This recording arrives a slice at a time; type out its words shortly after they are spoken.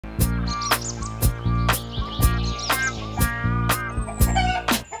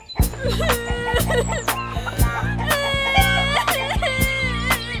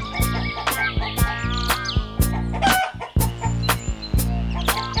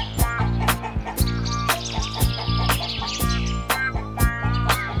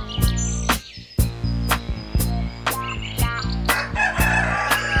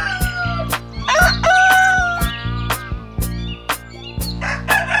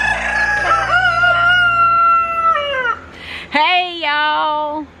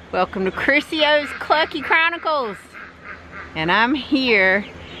Welcome to Crissy O's Clucky Chronicles, and I'm here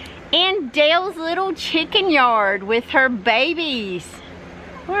in Dale's little chicken yard with her babies.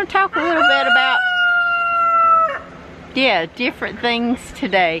 We're going to talk a little bit about, different things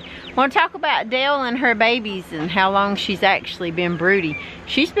today. I want to talk about Dale and her babies and how long she's actually been broody.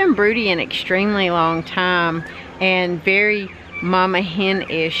 She's been broody an extremely long time and very mama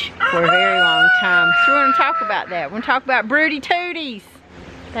hen-ish for a very long time. So we're going to talk about that. We're going to talk about broody tooties.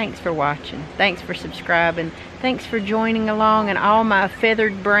 Thanks for watching. Thanks for subscribing. Thanks for joining along and all my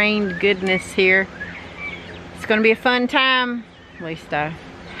feathered brained goodness here. It's going to be a fun time. At least I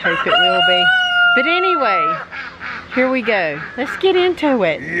hope it will be. But anyway, here we go. Let's get into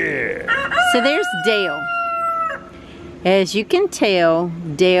it. Yeah. So there's Dale. As you can tell,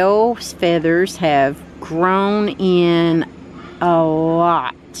 Dale's feathers have grown in a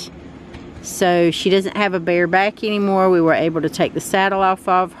lot. So she doesn't have a bare back anymore. We were able to take the saddle off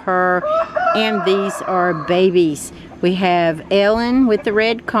of her. And these are babies. We have Ellen with the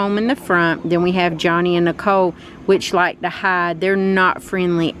red comb in the front. Then we have Johnny and Nicole, which like to hide. They're not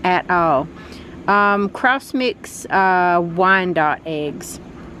friendly at all. Cross mix Wyandotte eggs.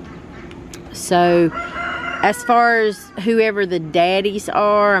 So as far as whoever the daddies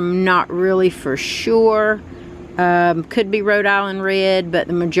are, I'm not really for sure. Could be Rhode Island Red, but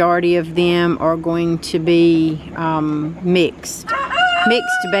the majority of them are going to be mixed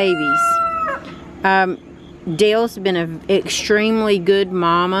babies. Dale's been an extremely good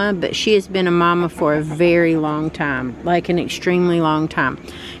mama, but she has been a mama for a very long time, like an extremely long time.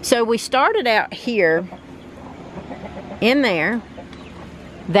 So we started out here in there.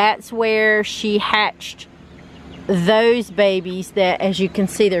 That's where she hatched those babies that, as you can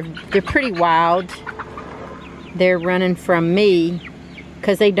see, they're pretty wild. They're running from me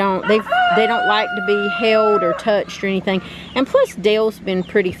because they don't like to be held or touched or anything. And plus Dale's been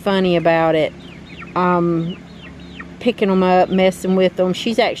pretty funny about it, picking them up, messing with them.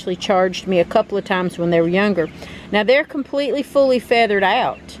 She's actually charged me a couple of times when they were younger. Now they're completely fully feathered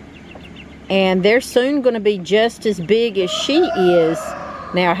out, and they're soon going to be just as big as she is.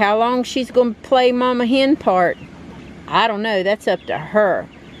 Now how long she's going to play mama hen part, I don't know. That's up to her.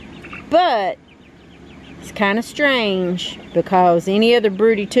 But it's kind of strange because any other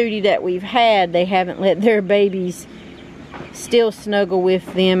broody tootie that we've had, they haven't let their babies still snuggle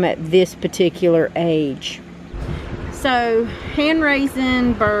with them at this particular age. So hand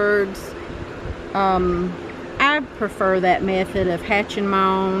raising birds, I prefer that method of hatching my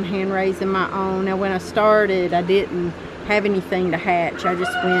own, hand raising my own. Now when I started, I didn't have anything to hatch. I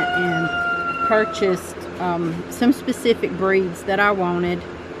just went and purchased some specific breeds that I wanted.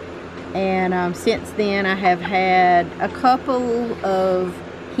 And since then I have had a couple of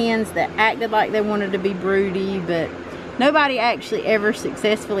hens that acted like they wanted to be broody, but nobody actually ever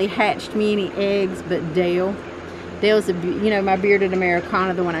successfully hatched me any eggs but Dale. Dale's my bearded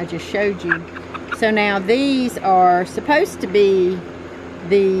Americana, the one I just showed you. So now these are supposed to be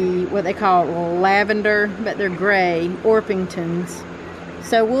what they call lavender, but they're gray Orpingtons.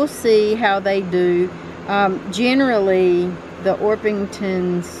 So we'll see how they do. Generally the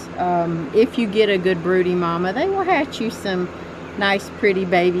Orpingtons, if you get a good broody mama, they will hatch you some nice pretty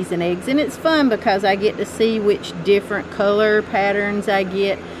babies and eggs. And it's fun because I get to see which different color patterns I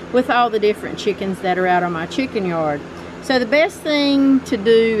get with all the different chickens that are out on my chicken yard. So the best thing to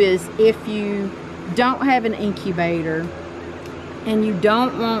do is, if you don't have an incubator and you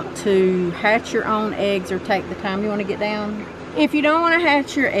don't want to hatch your own eggs or take the time, you want to get down? If you don't want to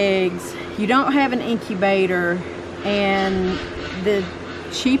hatch your eggs, you don't have an incubator, and the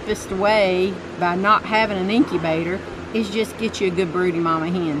cheapest way by not having an incubator is just get you a good broody mama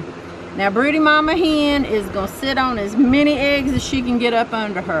hen. Now broody mama hen is going to sit on as many eggs as she can get up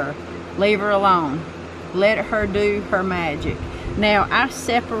under her. Leave her alone. Let her do her magic. Now I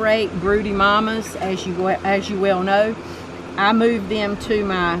separate broody mamas, as you well know. I move them to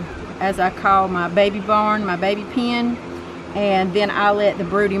my, as I call, my baby barn, my baby pen. And then I let the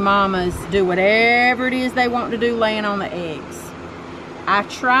broody mamas do whatever it is they want to do laying on the eggs. I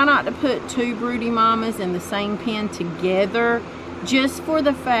try not to put two broody mamas in the same pen together just for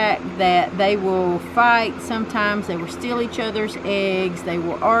the fact that they will fight. Sometimes they will steal each other's eggs, they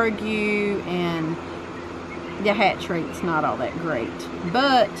will argue, and the hatch rate's not all that great.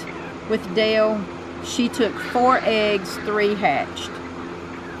 But with Dale, she took 4 eggs, 3 hatched.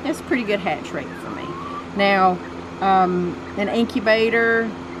 That's a pretty good hatch rate for me. Now, an incubator,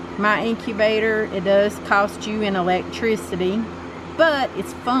 my incubator, it does cost you in electricity, but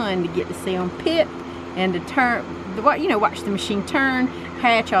it's fun to get to see them pip and to turn, you know, watch the machine turn,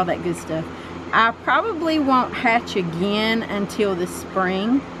 hatch, all that good stuff. I probably won't hatch again until the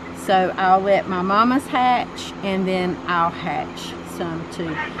spring, so I'll let my mamas hatch and then I'll hatch some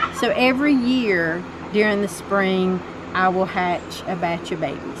too. So every year during the spring I will hatch a batch of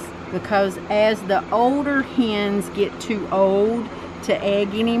babies, because as the older hens get too old to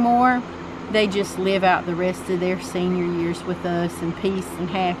egg anymore, they just live out the rest of their senior years with us in peace and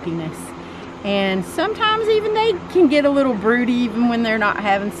happiness. And sometimes even they can get a little broody even when they're not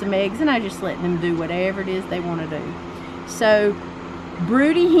having some eggs, and I just let them do whatever it is they want to do. So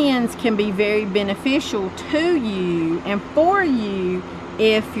broody hens can be very beneficial to you and for you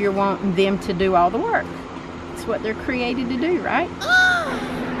if you're wanting them to do all the work. It's what they're created to do, right?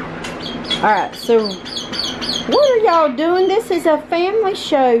 Alright, so what are y'all doing? This is a family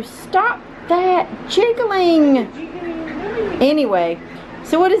show. Stop that jiggling. Anyway,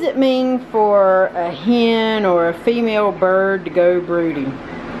 so what does it mean for a hen or a female bird to go broody?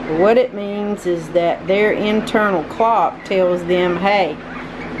 What it means is that their internal clock tells them, hey,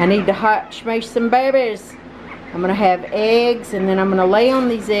 I need to hatch me some babies. I'm going to have eggs, and then I'm going to lay on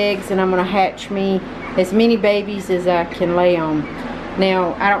these eggs, and I'm going to hatch me as many babies as I can lay on.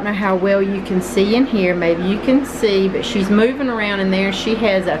 Now, I don't know how well you can see in here. Maybe you can see, but she's moving around in there. She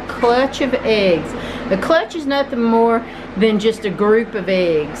has a clutch of eggs. A clutch is nothing more than just a group of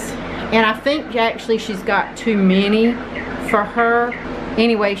eggs. And I think actually she's got too many for her.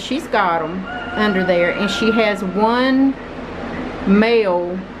 Anyway, she's got them under there, and she has one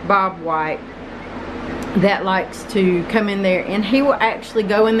male bob white that likes to come in there, and he will actually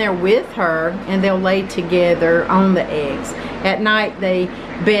go in there with her, and they'll lay together on the eggs. At night they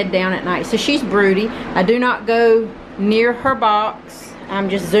bed down at night. So she's broody. I do not go near her box. I'm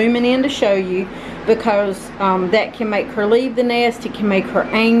just zooming in to show you, because that can make her leave the nest. It can make her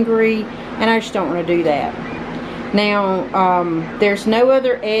angry, and I just don't want to do that. Now, there's no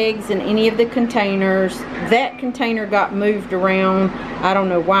other eggs in any of the containers. That container got moved around. I don't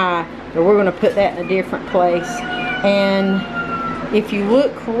know why, but we're going to put that in a different place. And if you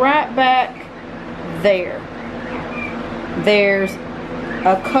look right back there, there's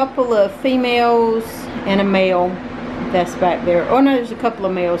a couple of females and a male that's back there. Oh no, there's a couple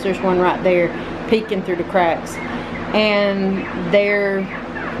of males. There's one right there peeking through the cracks. And they're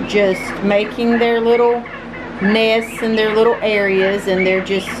just making their little nests in their little areas, and they're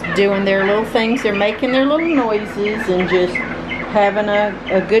just doing their little things. They're making their little noises and just having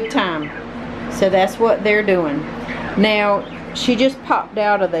a good time. So that's what they're doing. Now, she just popped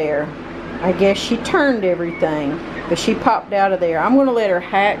out of there. I guess she turned everything, but she popped out of there. I'm going to let her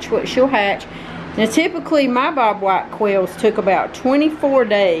hatch what she'll hatch. Now, typically my bob white quails took about 24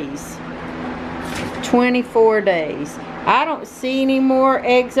 days. 24 days. I don't see any more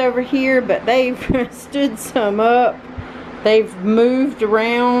eggs over here, but they've stood some up. They've moved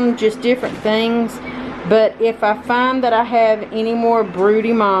around, just different things. But if I find that I have any more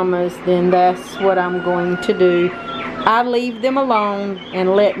broody mamas, then that's what I'm going to do. I leave them alone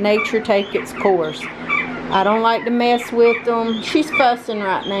and let nature take its course. I don't like to mess with them. She's fussing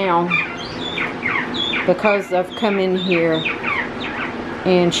right now because I've come in here.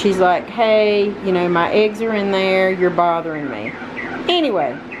 And she's like, hey, you know, my eggs are in there, you're bothering me.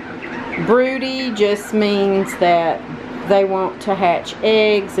 Anyway, broody just means that they want to hatch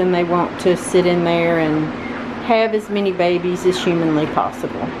eggs, and they want to sit in there and have as many babies as humanly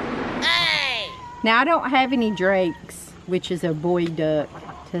possible. Hey! Now, I don't have any drakes, which is a boy duck,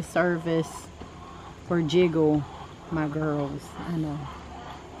 to service or jiggle my girls. I know.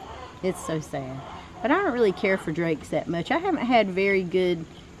 It's so sad. But I don't really care for drakes that much. I haven't had very good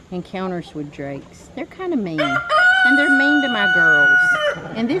encounters with drakes. They're kind of mean. And they're mean to my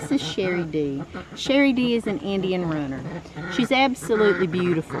girls. And this is Sherry D. Sherry D is an Indian runner. She's absolutely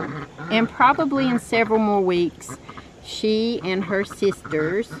beautiful. And probably in several more weeks, she and her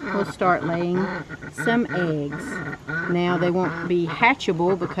sisters will start laying some eggs. Now, they won't be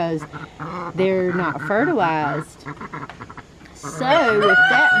hatchable because they're not fertilized. So, with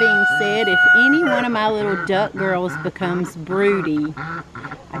that being said, if any one of my little duck girls becomes broody,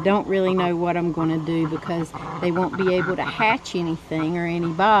 I don't really know what I'm going to do, because they won't be able to hatch anything or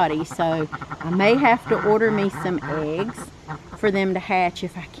anybody. So, I may have to order me some eggs for them to hatch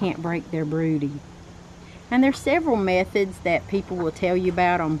if I can't break their broody. And there's several methods that people will tell you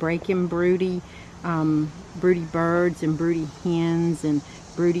about on breaking broody, broody birds and broody hens and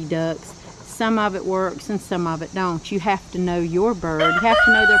broody ducks. Some of it works and some of it don't. You have to know your bird. You have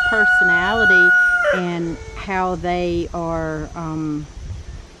to know their personality and how they are,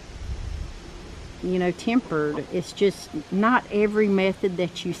 you know, tempered. It's just not every method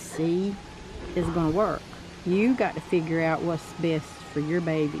that you see is going to work. You got to figure out what's best for your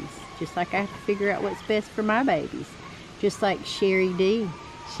babies. Just like I have to figure out what's best for my babies. Just like Sherry D.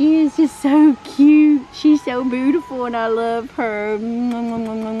 She is just so cute. She's so beautiful and I love her.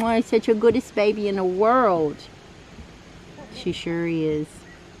 Such a goodest baby in the world. She sure is.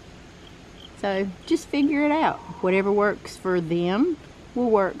 So just figure it out. Whatever works for them will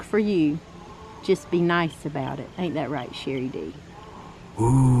work for you. Just be nice about it. Ain't that right, Sherry D?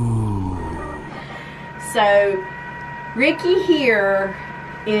 Ooh. So Ricky here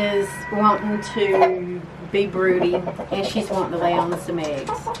is wanting to be broody and she's wanting to lay on some eggs.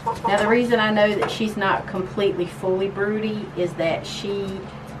 Now the reason I know that she's not completely fully broody is that she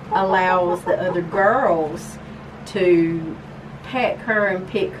allows the other girls to peck her and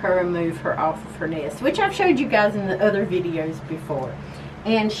pick her and move her off of her nest, which I've showed you guys in the other videos before.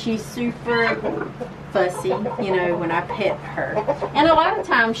 And she's super fussy, you know, when I pet her. And a lot of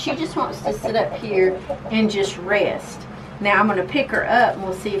times she just wants to sit up here and just rest. Now I'm going to pick her up and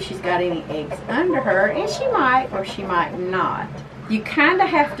we'll see if she's got any eggs under her. And she might or she might not. You kind of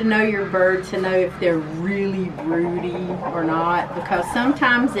have to know your bird to know if they're really broody or not. Because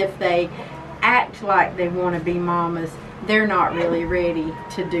sometimes if they act like they want to be mamas, they're not really ready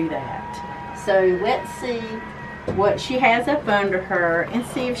to do that. So let's see what she has up under her and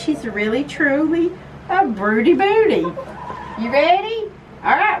see if she's really truly a broody booty. You ready?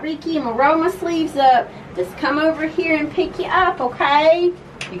 All right, Ricky, I'm gonna roll my sleeves up. Just come over here and pick you up, okay?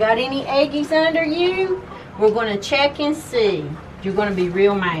 You got any eggies under you? We're gonna check and see. You're gonna be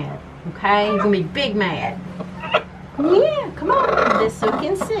real mad, okay? You're gonna be big mad. Yeah, come on, just so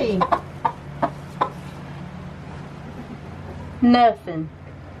you can see. Nothing.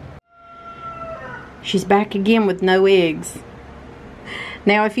 She's back again with no eggs.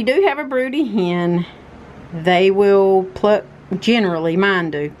 Now, if you do have a broody hen, they will pluck, generally mine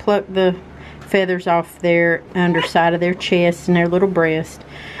do, pluck the feathers off their underside of their chest and their little breast.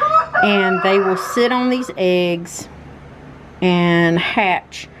 And they will sit on these eggs and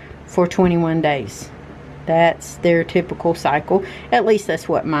hatch for 21 days. That's their typical cycle. At least that's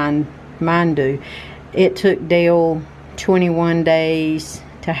what mine do. It took Dale 21 days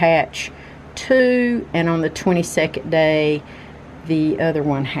to hatch 2, and on the 22nd day the other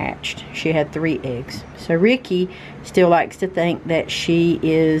one hatched. She had 3 eggs. So Ricky still likes to think that she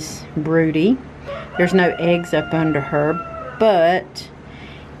is broody. There's no eggs up under her, but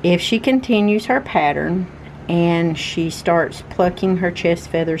if she continues her pattern and she starts plucking her chest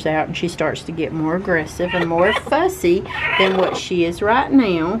feathers out and she starts to get more aggressive and more fussy than what she is right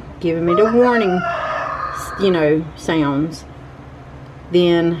now, giving me the warning, you know, sounds,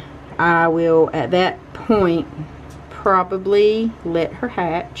 then I will at that point probably let her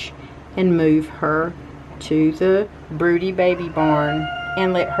hatch and move her to the broody baby barn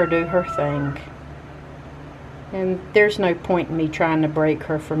and let her do her thing. And there's no point in me trying to break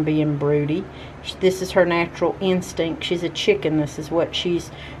her from being broody. This is her natural instinct. She's a chicken. This is what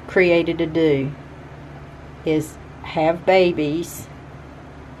she's created to do, is have babies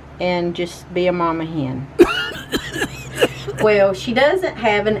and just be a mama hen. Well, she doesn't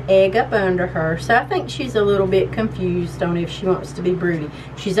have an egg up under her, so I think she's a little bit confused on if she wants to be broody.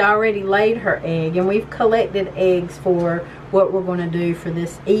 She's already laid her egg, and we've collected eggs for what we're going to do for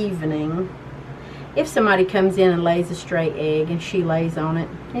this evening. If somebody comes in and lays a stray egg and she lays on it,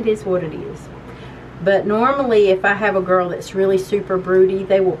 it is what it is. But normally, if I have a girl that's really super broody,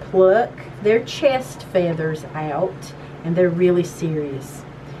 they will pluck their chest feathers out, and they're really serious.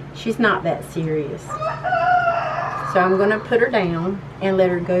 She's not that serious. So I'm going to put her down and let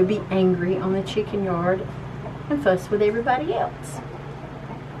her go be angry on the chicken yard and fuss with everybody else.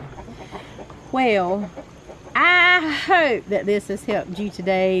 Well, I hope that this has helped you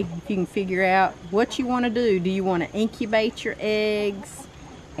today. If you can figure out what you want to do. Do you want to incubate your eggs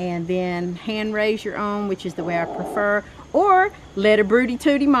and then hand raise your own, which is the way I prefer, or let a broody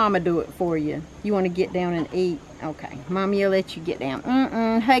tootie mama do it for you? You want to get down and eat? Okay, mommy will let you get down.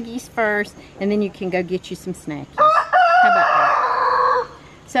 Huggies first, and then you can go get you some snackies. How about that?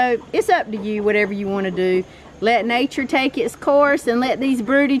 So it's up to you, whatever you want to do. Let nature take its course and let these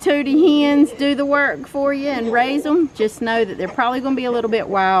broody tootie hens do the work for you and raise them. Just know that they're probably going to be a little bit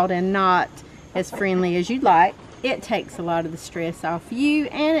wild and not as friendly as you'd like. it takes a lot of the stress off you,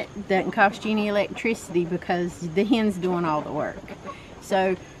 and it doesn't cost you any electricity because the hen's doing all the work.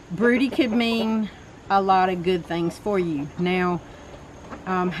 So broody could mean a lot of good things for you. Now,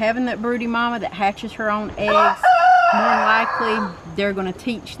 having that broody mama that hatches her own eggs, more than likely they're going to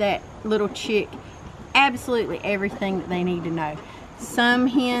teach that little chick absolutely everything that they need to know. Some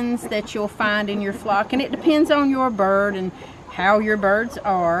hens that you'll find in your flock, and it depends on your bird and how your birds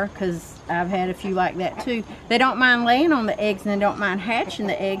are, because I've had a few like that too. They don't mind laying on the eggs and they don't mind hatching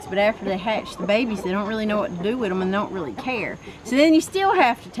the eggs, but after they hatch the babies, they don't really know what to do with them and don't really care. So then you still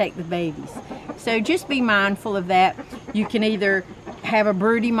have to take the babies. So just be mindful of that. You can either have a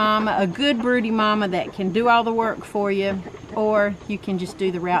broody mama, a good broody mama that can do all the work for you, or you can just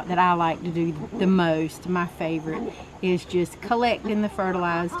do the route that I like to do the most. My favorite is just collecting the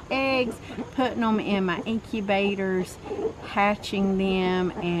fertilized eggs, putting them in my incubators, hatching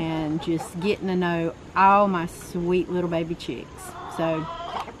them, and just getting to know all my sweet little baby chicks. So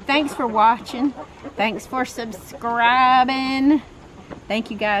thanks for watching. Thanks for subscribing.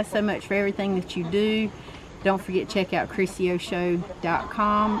 Thank you guys so much for everything that you do. Don't forget to check out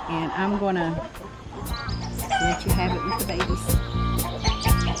CrissyOshow.com, and I'm gonna let you have it with the babies.